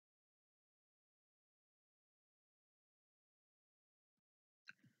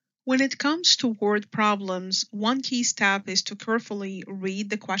When it comes to word problems, one key step is to carefully read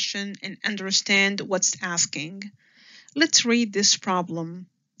the question and understand what's asking. Let's read this problem.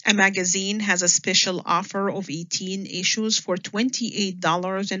 A magazine has a special offer of 18 issues for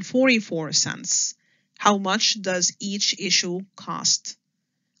 $28.44. How much does each issue cost?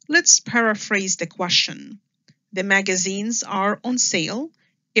 Let's paraphrase the question. The magazines are on sale.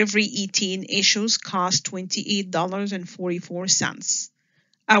 Every 18 issues cost $28.44.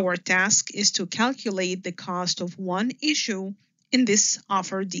 Our task is to calculate the cost of one issue in this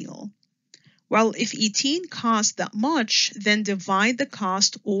offer deal. Well, if 18 costs that much, then divide the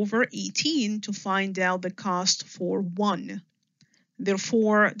cost over 18 to find out the cost for one.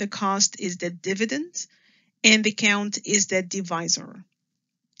 Therefore, the cost is the dividend and the count is the divisor.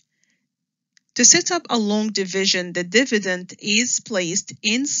 To set up a long division, the dividend is placed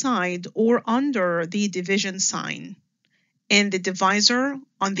inside or under the division sign, and the divisor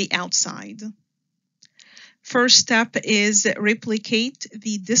on the outside. First step is replicate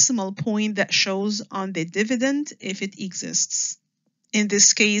the decimal point that shows on the dividend if it exists. In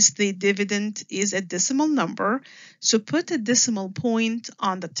this case, the dividend is a decimal number, so put a decimal point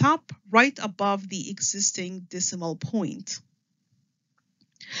on the top right above the existing decimal point.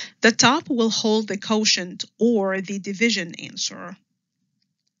 The top will hold the quotient or the division answer.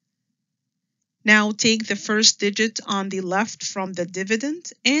 Now take the first digit on the left from the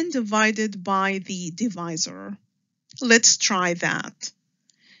dividend and divide it by the divisor. Let's try that.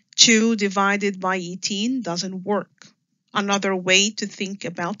 2 divided by 18 doesn't work. Another way to think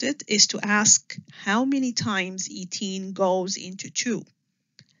about it is to ask how many times 18 goes into 2.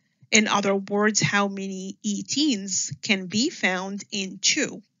 In other words, how many 18s can be found in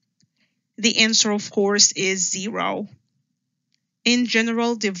 2? The answer, of course, is 0. In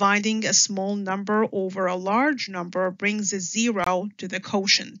general, dividing a small number over a large number brings a 0 to the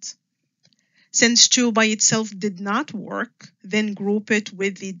quotient. Since 2 by itself did not work, then group it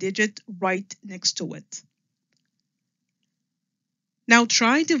with the digit right next to it. Now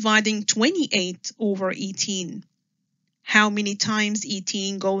try dividing 28 over 18. How many times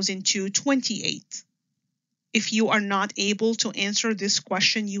 18 goes into 28? If you are not able to answer this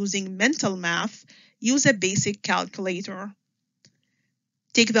question using mental math, use a basic calculator.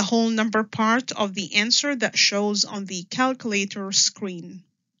 Take the whole number part of the answer that shows on the calculator screen.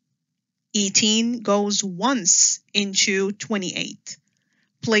 18 goes once into 28.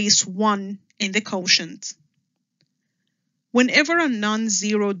 Place 1 in the quotient. Whenever a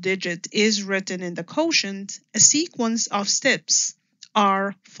non-zero digit is written in the quotient, a sequence of steps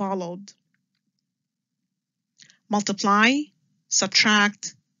are followed. Multiply,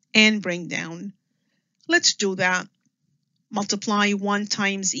 subtract, and bring down. Let's do that. Multiply 1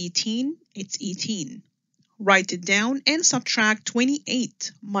 times 18, it's 18. Write it down and subtract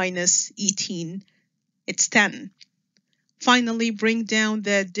 28 minus 18, it's 10. Finally, bring down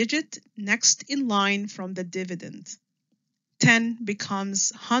the digit next in line from the dividend. 10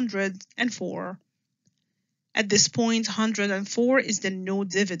 becomes 104. At this point, 104 is the new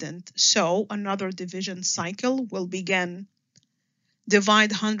dividend, so another division cycle will begin.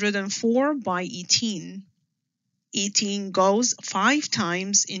 Divide 104 by 18. 18 goes 5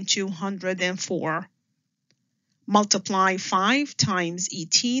 times into 104. Multiply 5 times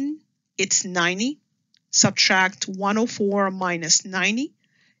 18, it's 90. Subtract 104 minus 90,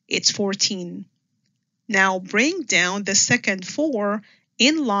 it's 14. Now bring down the second 4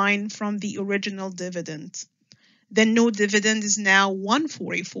 in line from the original dividend. The new dividend is now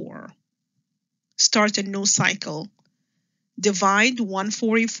 144. Start a new cycle. Divide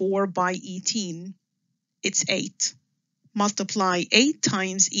 144 by 18. It's 8. Multiply 8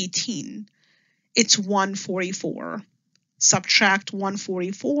 times 18. It's 144. Subtract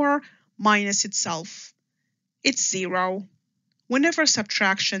 144 minus itself. It's 0. Whenever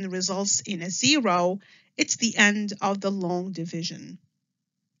subtraction results in a 0, it's the end of the long division.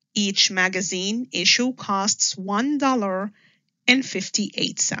 Each magazine issue costs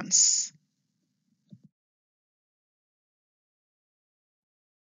 $1.58.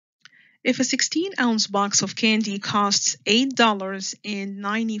 If a 16-ounce box of candy costs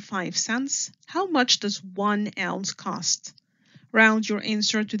 $8.95, how much does 1 ounce cost? Round your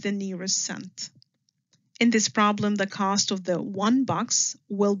answer to the nearest cent. In this problem, the cost of the 1 box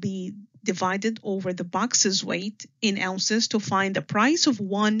will be divided over the box's weight in ounces to find the price of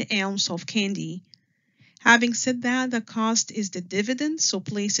 1 ounce of candy. Having said that, the cost is the dividend, so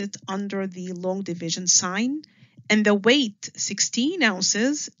place it under the long division sign, and the weight, 16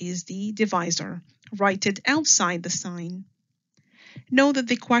 ounces, is the divisor. Write it outside the sign. Note that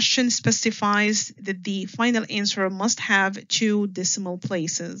the question specifies that the final answer must have 2 decimal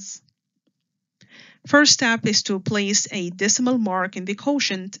places. First step is to place a decimal mark in the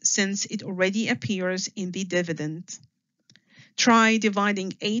quotient since it already appears in the dividend. Try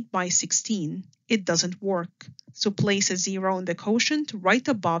dividing 8 by 16. It doesn't work, so place a 0 in the quotient right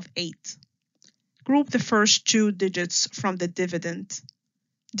above 8. Group the first 2 digits from the dividend.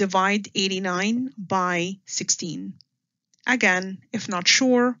 Divide 89 by 16. Again, if not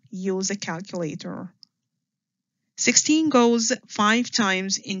sure, use a calculator. 16 goes 5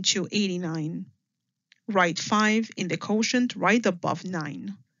 times into 89. Write 5 in the quotient right above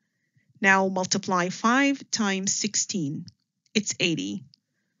 9. Now multiply 5 times 16. It's 80.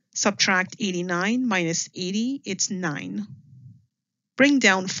 Subtract 89 minus 80, it's 9. Bring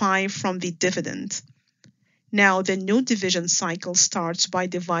down 5 from the dividend. Now the new division cycle starts by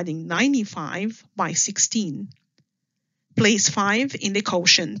dividing 95 by 16. Place 5 in the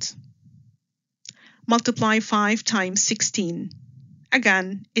quotient. Multiply 5 times 16.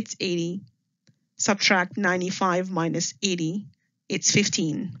 Again, it's 80. Subtract 95 minus 80, it's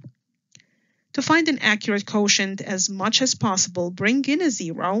 15. To find an accurate quotient as much as possible, bring in a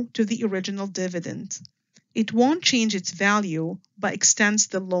 0 to the original dividend. It won't change its value, but extends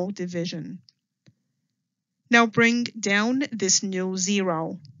the long division. Now bring down this new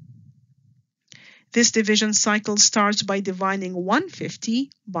 0. This division cycle starts by dividing 150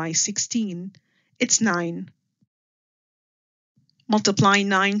 by 16. It's 9. Multiply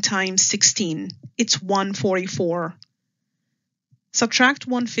 9 times 16. It's 144. Subtract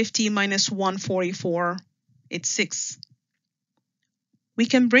 150 minus 144. It's 6. We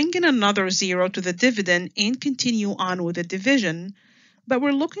can bring in another 0 to the dividend and continue on with the division, but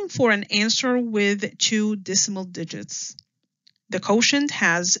we're looking for an answer with 2 decimal digits. The quotient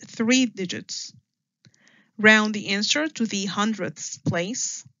has 3 digits. Round the answer to the hundredths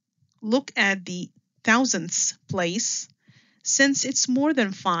place. Look at the thousandths place. Since it's more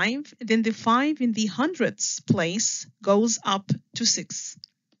than 5, then the 5 in the hundredths place goes up to 6.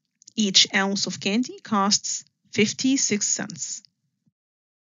 Each ounce of candy costs 56 cents.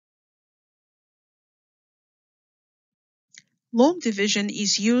 Long division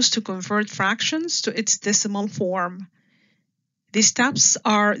is used to convert fractions to its decimal form. The steps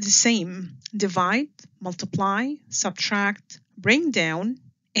are the same: divide, multiply, subtract, bring down,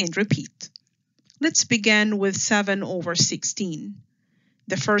 and repeat. Let's begin with 7 over 16.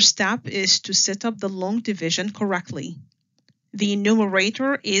 The first step is to set up the long division correctly. The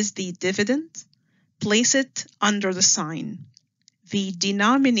numerator is the dividend. Place it under the sign. The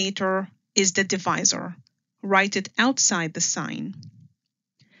denominator is the divisor. Write it outside the sign.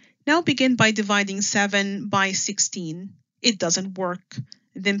 Now begin by dividing 7 by 16. It doesn't work.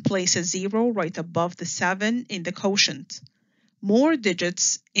 Then place a 0 right above the 7 in the quotient. More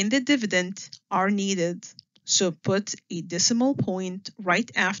digits in the dividend are needed, so put a decimal point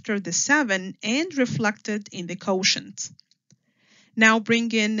right after the 7 and reflect it in the quotient. Now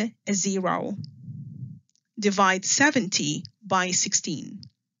bring in a 0. Divide 70 by 16.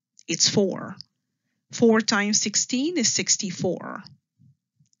 It's 4. 4 times 16 is 64.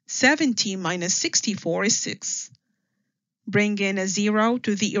 70 minus 64 is 6. Bring in a 0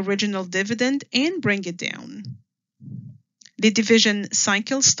 to the original dividend and bring it down. The division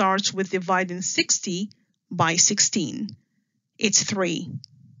cycle starts with dividing 60 by 16. It's 3.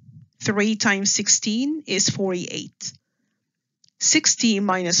 3 times 16 is 48. 60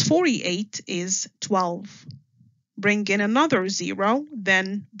 minus 48 is 12. Bring in another 0,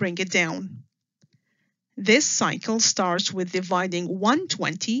 then bring it down. This cycle starts with dividing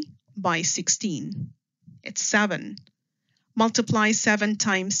 120 by 16. It's 7. Multiply 7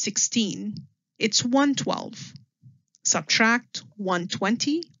 times 16. It's 112. Subtract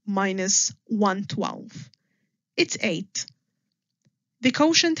 120 minus 112. It's 8. The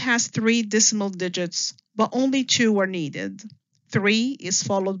quotient has 3 decimal digits, but only 2 are needed. 3 is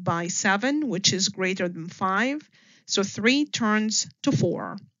followed by 7, which is greater than 5, so 3 turns to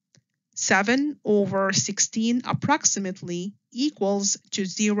 4. 7 over 16 approximately equals to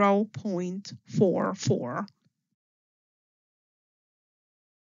 0.44.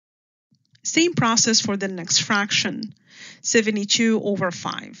 Same process for the next fraction, 72 over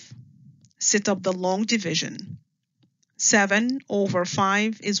 5. Set up the long division. 7 over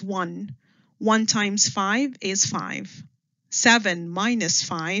 5 is 1. 1 times 5 is 5. 7 minus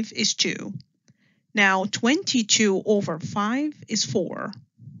 5 is 2. Now 22 over 5 is 4.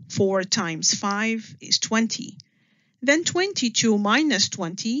 4 times 5 is 20. Then 22 minus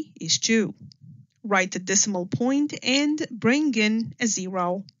 20 is 2. Write the decimal point and bring in a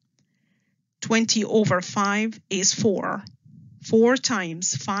 0. 20 over 5 is 4. 4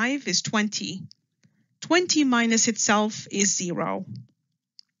 times 5 is 20. 20 minus itself is 0.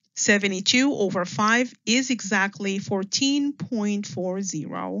 72 over 5 is exactly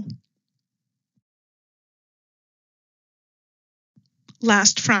 14.40.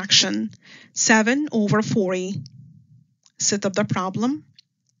 Last fraction, 7 over 40. Set up the problem.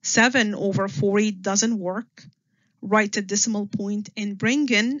 7 over 40 doesn't work. Write a decimal point and bring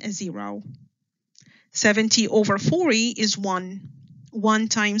in a 0. 70 over 40 is 1. 1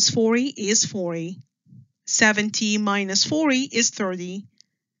 times 40 is 40. 70 minus 40 is 30.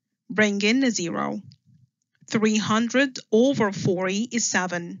 Bring in a 0. 300 over 40 is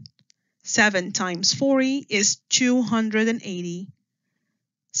 7. 7 times 40 is 280.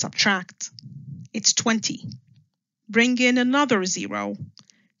 Subtract. It's 20. Bring in another 0.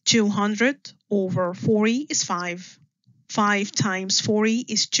 200 over 40 is 5. 5 times 40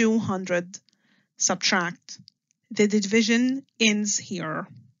 is 200. Subtract. The division ends here.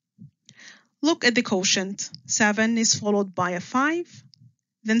 Look at the quotient. 7 is followed by a 5.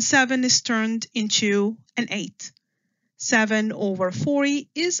 Then 7 is turned into an 8. 7 over 40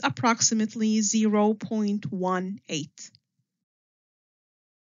 is approximately 0.18.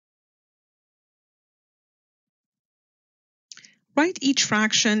 Write each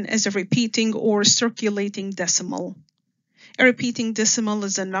fraction as a repeating or circulating decimal. A repeating decimal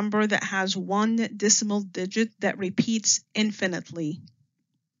is a number that has one decimal digit that repeats infinitely.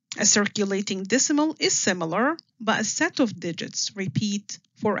 A circulating decimal is similar, but a set of digits repeat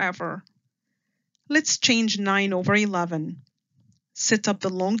forever. Let's change 9 over 11. Set up the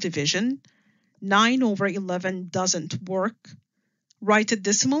long division. 9 over 11 doesn't work. Write a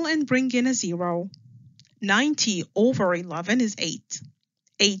decimal and bring in a 0. 90 over 11 is 8.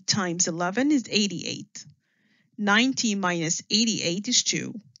 8 times 11 is 88. 90 minus 88 is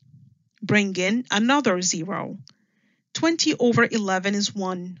 2. Bring in another 0. 20 over 11 is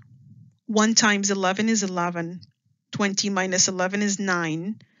 1. 1 times 11 is 11. 20 minus 11 is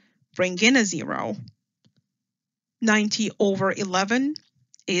 9. Bring in a 0. 90 over 11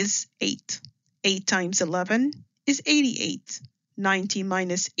 is 8. 8 times 11 is 88. 90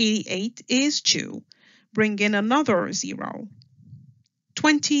 minus 88 is 2. Bring in another 0.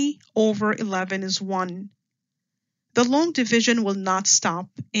 20 over 11 is 1. The long division will not stop,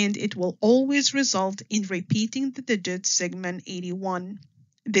 and it will always result in repeating the digit segment 81.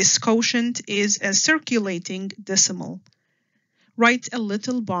 This quotient is a circulating decimal. Write a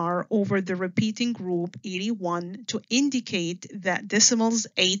little bar over the repeating group 81 to indicate that decimals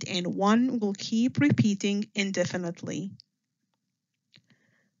 8 and 1 will keep repeating indefinitely.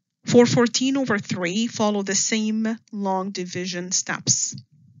 For 14 over 3, follow the same long division steps.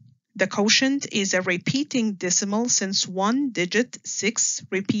 The quotient is a repeating decimal since one digit, 6,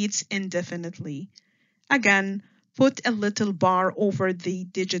 repeats indefinitely. Again, put a little bar over the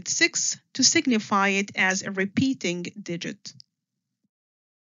digit 6 to signify it as a repeating digit.